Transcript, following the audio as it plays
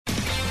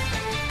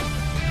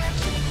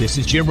This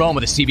is Jim Rome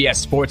with the CBS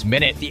Sports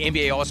Minute. The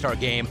NBA All-Star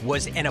Game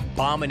was an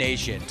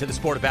abomination to the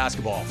sport of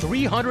basketball.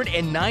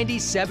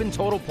 397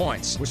 total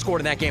points were scored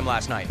in that game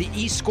last night. The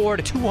East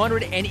scored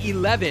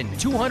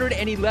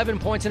 211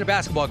 points in a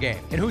basketball game.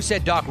 And who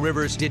said Doc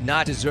Rivers did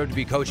not deserve to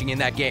be coaching in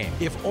that game?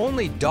 If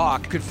only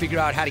Doc could figure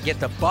out how to get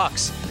the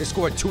Bucks to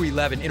score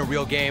 211 in a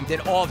real game,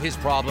 then all of his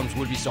problems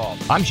would be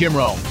solved. I'm Jim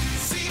Rome.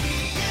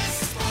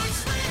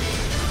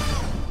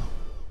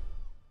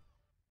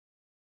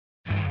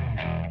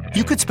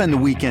 You could spend the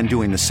weekend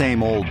doing the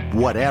same old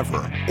whatever,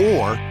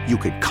 or you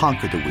could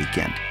conquer the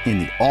weekend in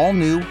the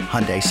all-new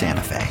Hyundai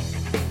Santa Fe.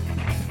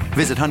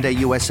 Visit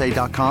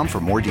HyundaiUSA.com for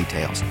more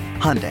details.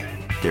 Hyundai,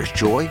 there's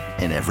joy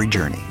in every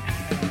journey.